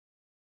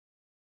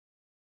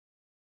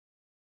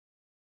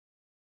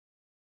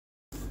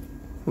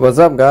What's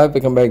up guys,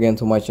 welcome back again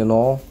to my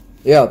channel.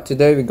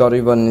 Today we got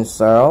event in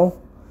sale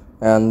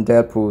and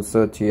Deadpool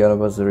 30th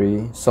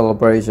anniversary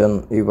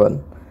celebration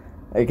event.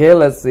 Okay,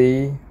 let's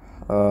see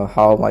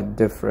how much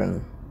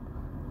different.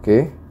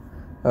 Okay,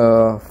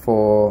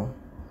 for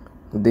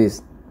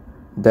this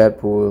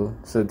Deadpool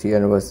 30th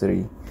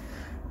anniversary.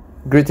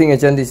 Greeting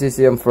agent, this is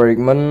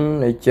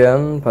Fragment.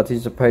 Agent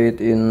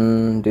participate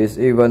in this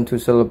event to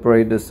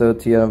celebrate the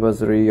 30th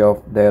anniversary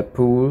of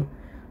Deadpool.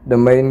 The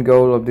main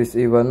goal of this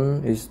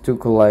event is to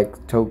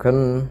collect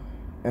tokens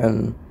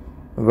and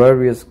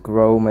various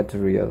grow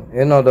material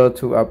in order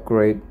to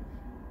upgrade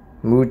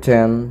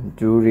mutant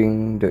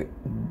during the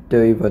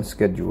event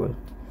schedule.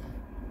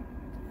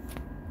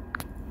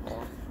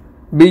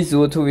 Be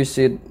sure to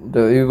visit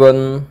the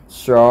event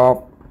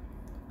shop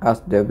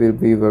as there will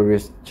be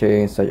various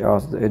changes such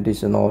as the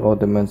additional or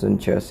dimension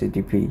chest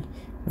CTP.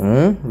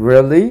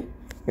 Really?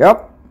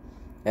 Yep.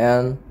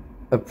 And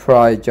a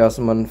price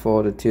adjustment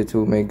for the tier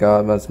 2 mega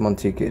advancement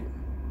ticket.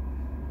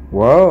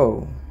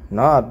 Whoa,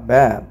 not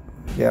bad.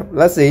 Yep,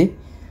 let's see.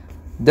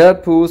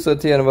 Deadpool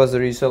 30th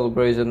anniversary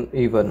celebration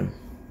event.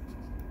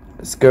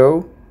 Let's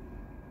go.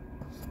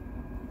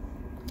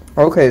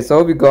 Okay,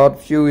 so we got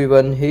few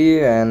event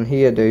here, and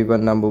here the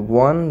event number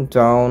 1,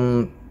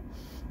 down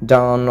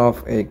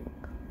of a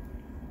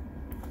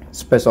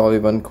special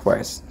event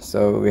quest.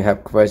 So we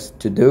have quests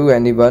to do,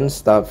 and events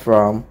start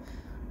from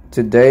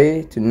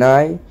today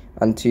tonight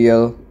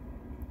until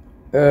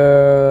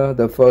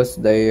the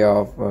first day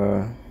of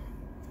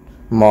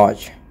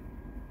March.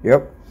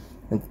 Yep,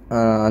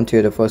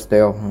 until the first day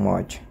of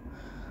March.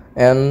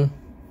 And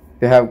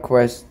we have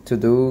quests to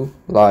do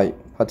like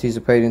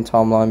participate in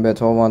timeline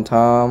battle 1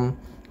 time,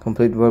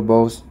 complete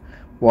verbals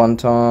 1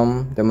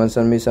 time,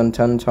 dimension mission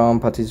 10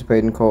 time,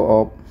 participate in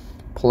co-op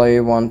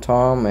play 1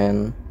 time,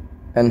 and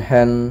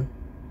enhance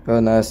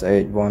earnest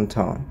age 1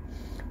 time.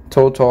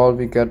 Total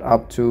we get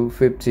up to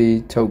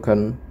 50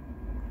 tokens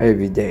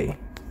every day.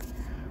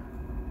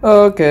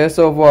 Okay,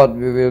 so what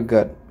we will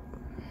get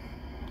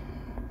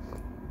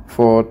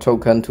for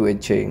token to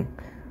exchange?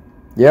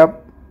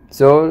 Yep,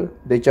 so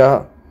they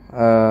just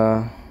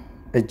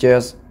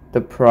adjust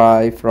the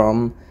price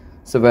from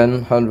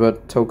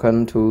 700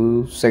 token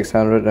to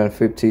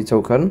 650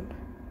 token.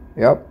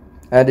 Yep,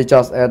 and they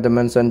just add the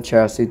mentioned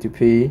chest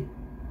CTP.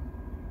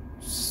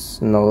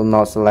 No,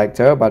 not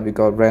selector, but we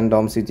got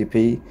random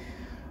CTP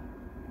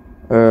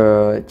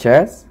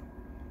chest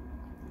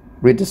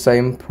with the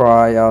same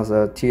price as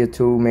a tier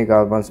 2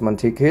 mega advancement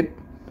ticket,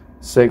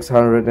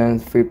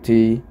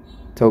 650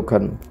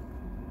 token.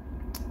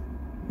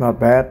 Not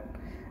bad.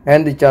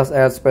 And they just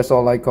add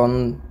special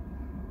icon,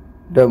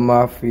 the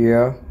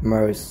Mafia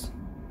mouse.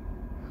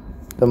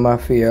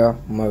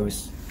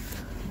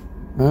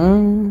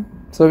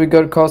 So we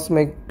got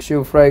Cosmic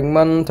Shield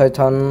Fragment,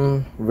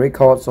 Titan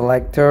Record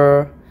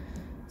Selector,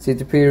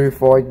 CTP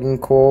Reforging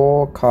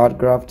Core, Card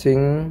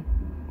Grafting,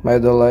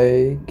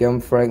 Medley, Game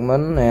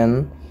Fragment,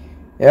 and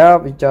yeah,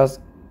 we just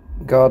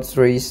got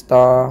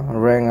 3-star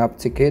rank up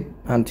ticket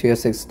and tier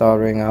 6-star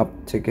rank up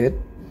ticket,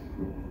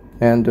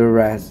 and the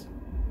rest.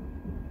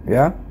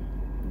 Yeah,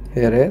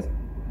 here it is.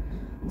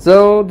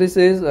 So this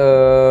is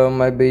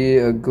might be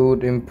a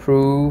good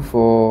improve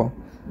for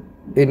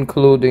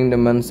including the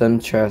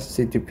mentioned chest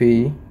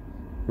CTP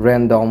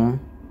random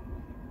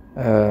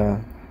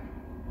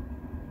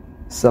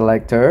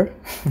selector.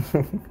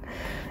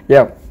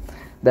 Yeah,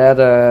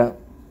 that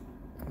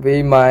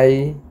we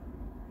might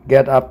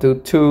get up to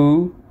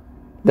 2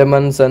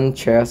 dimension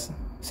chest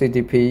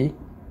CTP.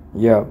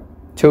 Yeah,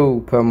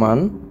 2 per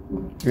month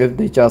if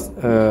they just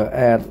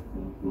add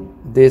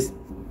this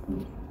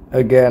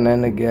again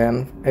and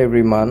again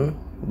every month.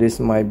 This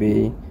might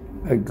be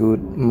a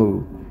good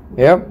move.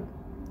 Yep,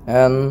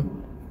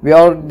 and we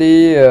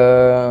already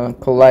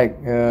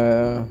collect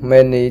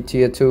many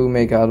tier 2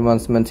 mega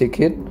advancement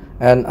ticket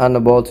and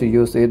unable to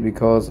use it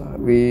because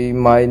we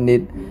might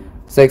need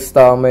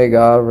 6-star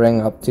mega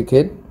rank up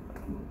ticket,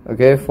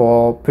 okay,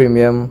 for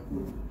premium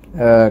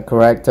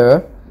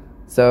character.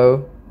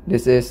 So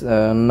this is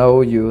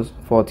no use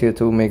for tier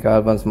 2 mega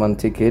advancement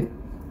ticket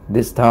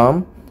this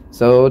time.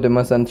 So the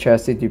mentioned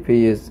chest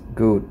CTP is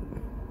good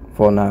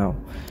for now.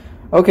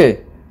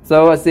 Okay,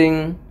 so I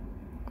think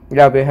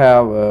yeah, we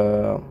have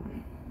a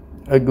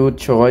good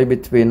choice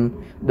between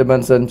the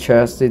mentioned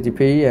chest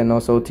CTP and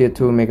also tier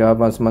 2 mega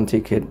advancement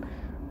ticket.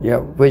 Yeah,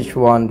 which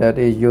one that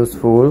is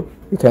useful,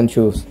 you can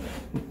choose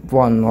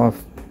one of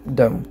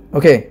them.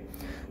 Okay,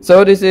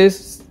 so this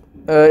is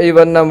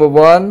event number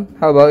 1.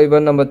 How about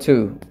event number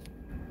 2?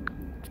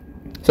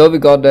 So we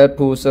got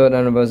Deadpool 3rd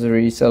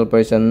anniversary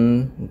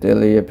celebration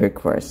daily epic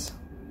quest.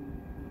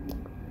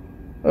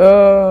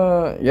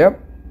 Yep,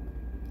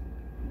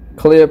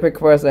 clear epic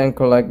quest and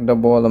collect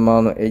double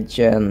amount of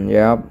agent.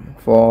 Yep,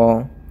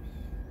 for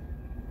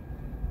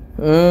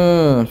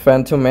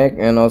Phantom Egg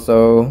and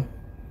also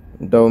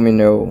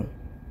Domino.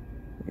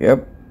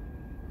 Yep.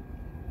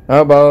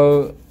 How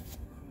about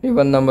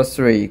event number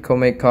 3?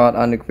 Comic card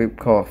unequipped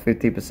card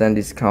 50%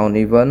 discount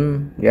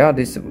event. Yeah,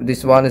 this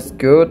one is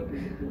good.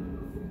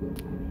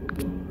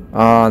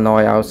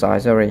 Noise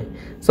outside, sorry.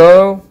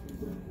 So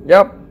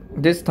yep,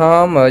 this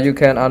time you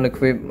can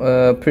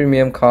unequip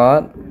premium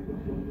card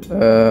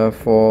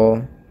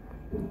for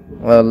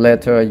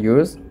later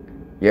use.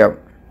 Yep,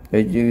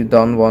 if you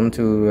don't want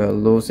to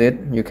lose it,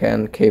 you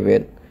can keep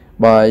it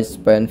by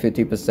spend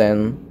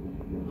 50%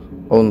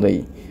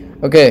 only.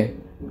 Okay.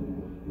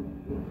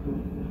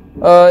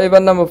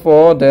 Event number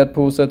 4,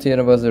 Deadpool 30th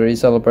anniversary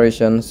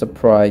celebration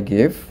surprise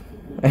gift.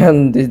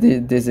 And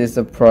this is a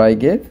surprise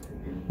gift.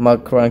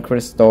 Macron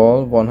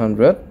Crystal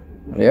 100.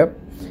 Yep.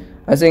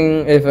 I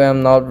think if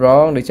I'm not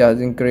wrong, the charge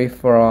increased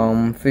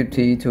from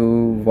 50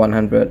 to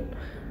 100.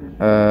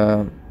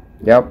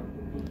 Yep.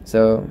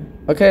 So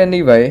okay,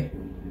 anyway.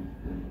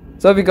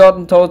 So we got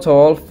in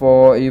total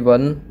 4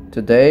 event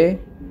today,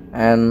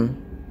 and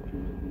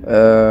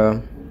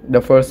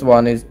the first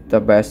one is the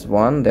best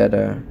one that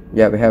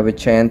yeah, we have a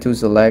chance to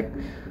select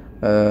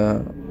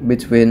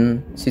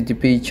between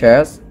CTP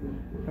chess,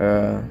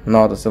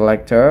 not a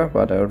selector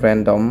but a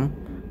random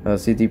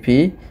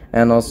CTP,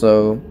 and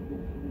also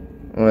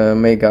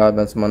mega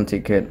advancement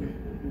ticket,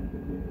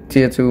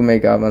 tier 2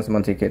 mega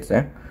advancement tickets.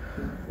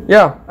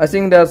 Yeah, I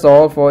think that's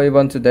all for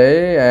event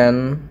today,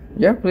 and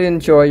yeah, please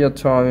enjoy your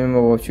time in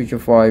our future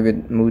fight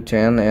with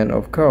Mutant and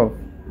of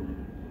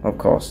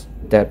course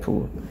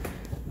Deadpool.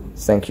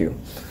 Thank you.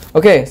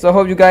 Okay, so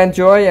hope you guys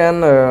enjoy,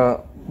 and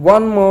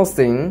one more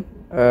thing,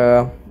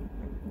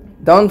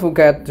 don't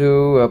forget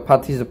to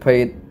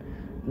participate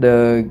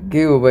the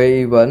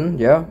giveaway event.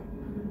 Yeah,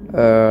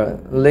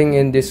 link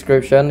in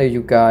description. If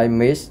you guys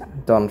miss,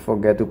 don't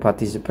forget to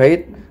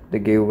participate the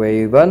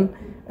giveaway event,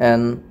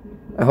 and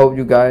I hope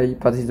you guys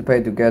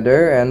participate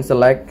together and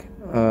select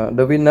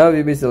the winner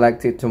will be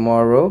selected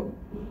tomorrow.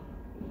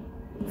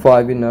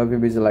 5 winner will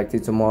be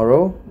selected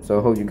tomorrow.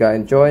 So hope you guys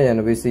enjoy,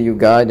 and we see you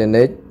guys in the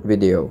next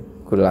video.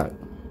 Good luck.